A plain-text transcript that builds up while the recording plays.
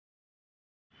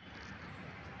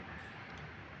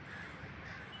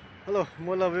Hello,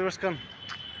 mola viewers kan.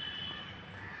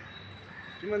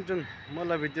 Kiman jun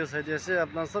mola video sai dia se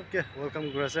apna sabke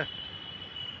welcome kura se.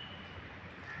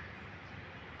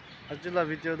 Ajula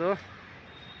video do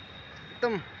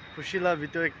ekdam khushi la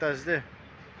video ekta ase.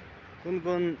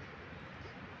 Kun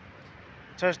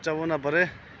church jabo na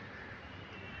pare.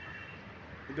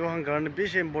 Ido han garne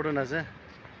bishi important ase.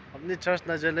 Apni church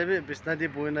na jale bhi bisna di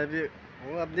boina bhi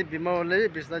aur apni bimar hole bhi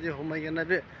bisna di homai gana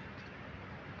bhi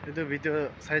itu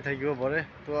video sai thakibo pare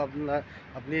to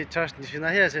apni church nishina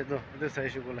hi ase to itu sai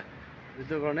shukula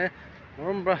itu karone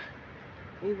mombra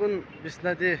kun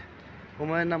bisna di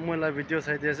homai na moila video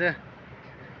sai diase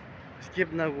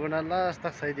skip na gona last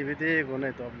tak sai dibi de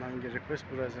gona to apna nge request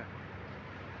kura ase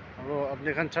aro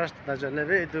apni khan church na jale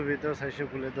bhi itu video sai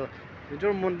shukule to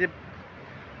nijor mondi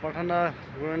pathana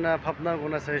gona phapna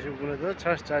gona sai shukule to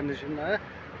church cha nishina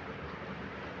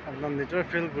apna nijor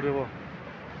feel kuribo.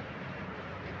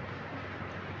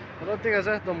 तो ठीक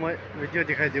है तो मैं video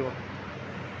दिखाई दियो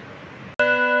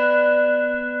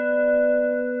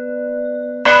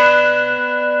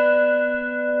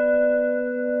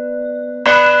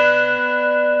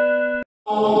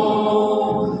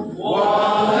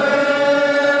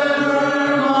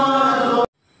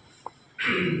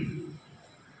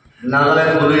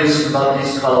Nagaland Police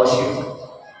Baptist Fellowship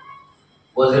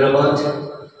Wazirabad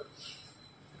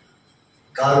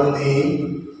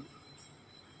Karuni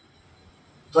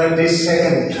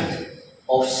 22nd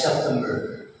of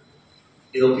September.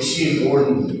 It will be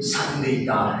born Sunday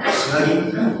down.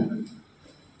 Sinagi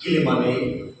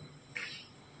Kilimane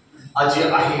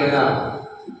Aji Ahigana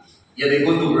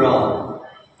Yadikundubra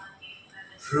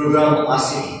program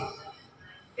Asi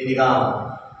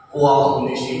Iniga Kuwa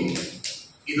Unishi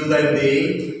Idu Dande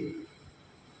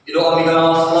Idu Amiga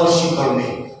Fellowship Karne.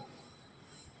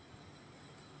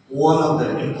 One of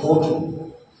the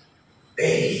important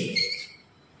days.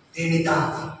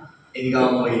 Tinita,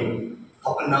 iniga moy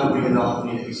kapana bigana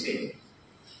ni lise.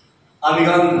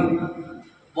 Amigan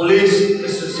Police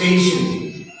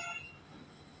Association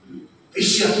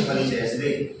Bishop bani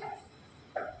jaise.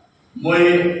 Moy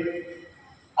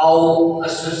our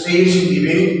association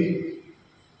given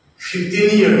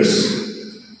 15 years,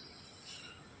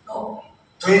 no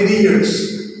 20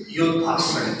 years youth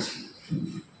pastorate.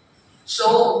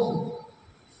 So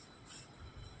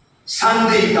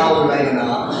Sunday daw like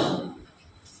na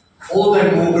all the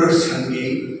movers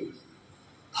hangi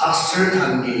pastor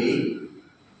hangi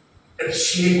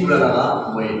appreciate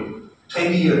gura moy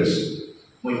 20 years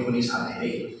moy kuni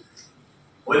sane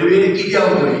olive kitya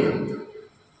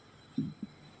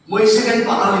moy second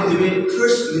pakal in the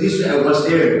first ministry I was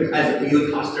there as a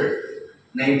youth pastor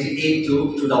 98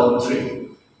 to 2003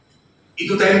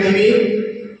 itu time TV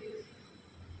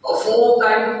a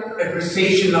full-time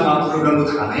appreciation ng mga program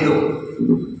ito na ito.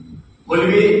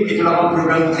 Olive, ito lang ang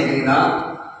program tayo na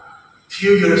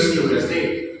few years ago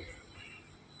yesterday.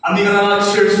 Ang mga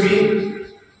church me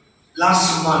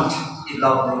last month ito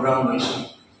program mo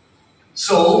ito.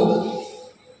 So,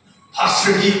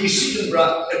 Pastor G isipin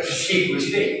ba appreciate mo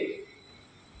today?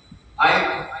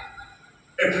 Ay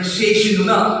appreciation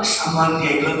na saman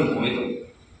niya ito mo ito.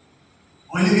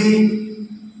 Olive,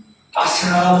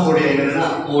 Pastor for the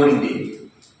morning day.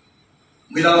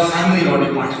 Without family or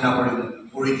the partner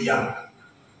for the young.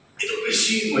 It will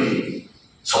receive me.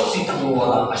 So sit down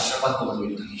wala asyabat ko mo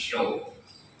ito show.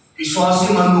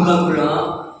 Iswasi mandugan ko na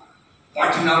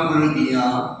partner ko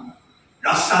niya.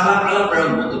 Rastala kala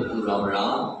para mo to pura para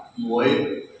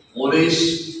moy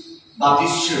Police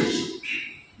Baptist Church.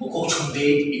 Mukok chunde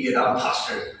igera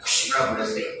pastor kusibra ko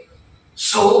say.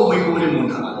 So moy ko mo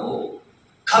tama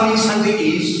coming Sunday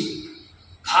is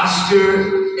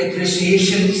Pastor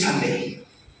Appreciation Sunday.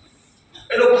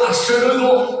 Hello, Pastor.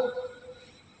 Hello.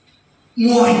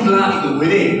 More glad to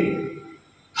win.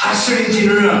 Pastor in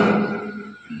general.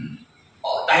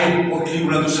 I want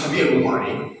to say a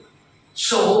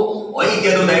so, why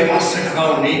get to die Pastor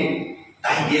Tagaone?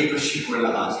 I get to ship for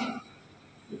Lagasi.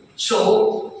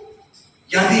 So,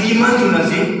 Yandikiman to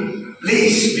Nazi,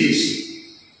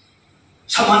 please.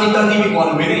 Samanita Nibi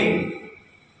one winning.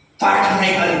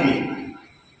 Partner Kalbi.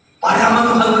 Para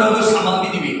manufacturado sama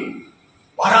binibi,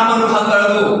 para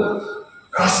manufacturado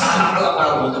rasa nakala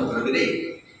para motor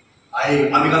bergede.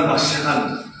 Ay amigan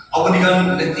pasakan,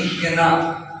 awanigan netihikan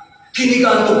na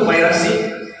kinigan to pairasi,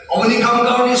 awanigan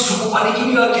kauni suku pani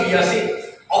kinigan kiriasi,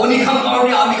 awanigan kauni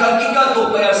amigan kinigan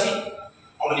to pairasi,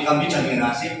 awanigan bicara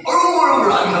nasi, orang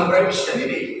amigan berbis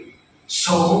jadi.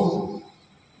 So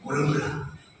orang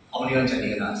awanigan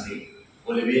jadi nasi,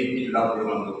 boleh be itu dah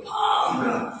program tu paham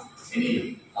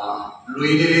ini.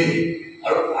 Luide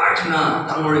or partner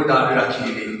Tamorika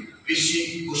Rakini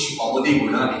Bishop Bushi Pabodi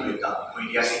Muna Ipeta,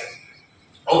 Widiasi.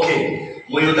 Okay,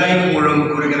 Moyodai Murum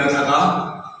Kurigana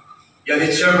Saga, Yadi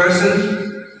chairperson,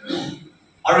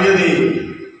 Ariadi,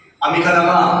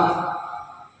 Amikanama,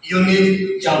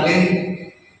 unit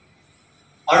Javelin,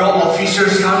 Aro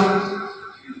officers kan,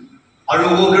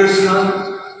 Aro workers kan,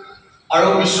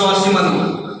 Aro Biswasi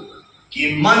Manu,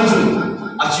 Ki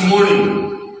Manju, Achimori,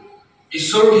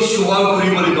 Isor Ishuwa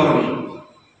Kurimali Dormi,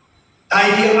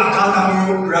 Taidi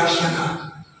Akatamu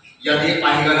Rakshana, Yadi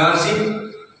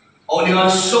Ahiganasi, Oniga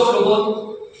Sok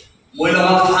Robot,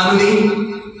 Moila family,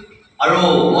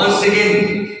 Aro once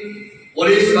again,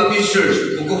 Police Baptist Church,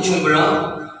 Bukuk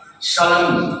Chumbra,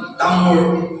 Salam,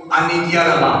 Tamur,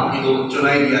 Anitiaraba, Ido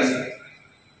Jonai Diasa.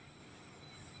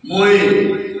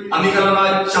 Moi,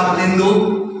 Amikalama Chaplendo,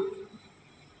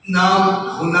 Nam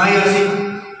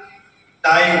Hunayasi,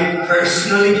 Tai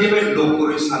personally gave a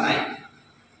local Sanai.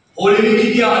 Holy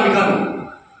Mikitia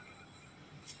Amikan,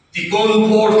 Tikon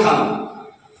Port Kam,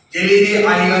 Delhi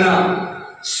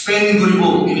Ahigana, Spend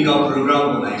Guribo, Iniga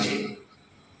program on Nigeria.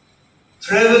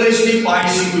 Travelership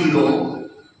bicycle,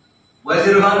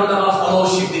 Wazirabad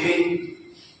fellowship divi,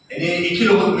 and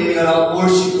ikilokot meaning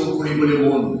worship to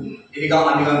Kuribulimon,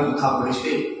 Iniga Anigan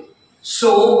Kutakuriste.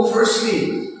 So,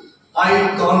 firstly,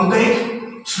 I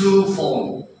contact through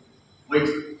phone with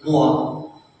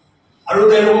Moa.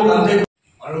 Arudero contact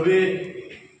Arube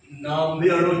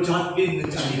Nambi Aru Chatpin the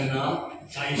Chanigana,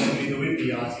 Chai with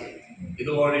Piasi. It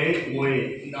already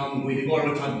Moy Nam with the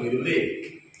Goro Chat with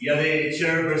Yade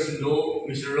chairperson do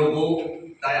Mr. Robo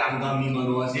Tai Angami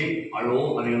Manuasi,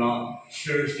 Aro Arena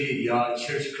Church ya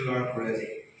Church Clerk Presi,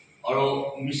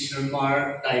 Aro Mr.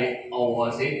 Mar Tai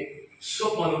Awase,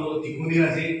 Sopano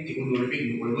Tikuniasi,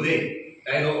 Tikunurpin Urbude,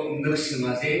 Taido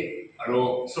Nuximase,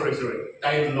 Aro sorry,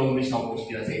 Tai Long Miss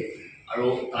Postiase,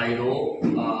 Aro Taido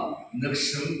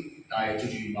Nuxum Tai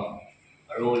Jujima,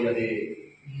 Aro Yade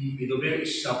Idobe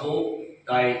Sapo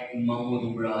Tai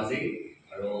Mamudubrazi,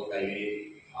 Aro Tai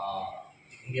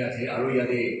Yade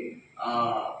Aruyade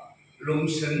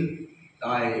Rumsen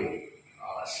Tai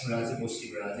Simrazi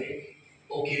Bosibrazi.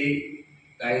 Okay,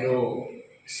 Taido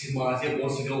Simaze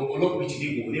Bosido, Olo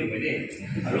Pichidi Bode Mene,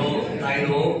 Aro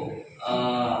Taido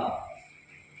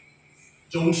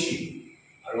Jongshi,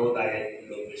 Aro Tai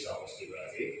Lobisa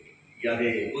Bosibrazi,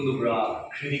 Yade Undubra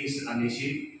Critics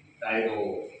Anishi,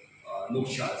 Taido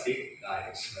Nukshazi,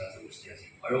 Tai Simrazi Bosiazi,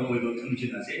 Aro Moido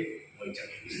Tumjinazi,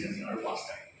 Moichak Bosiazi, Aro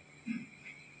Pastor.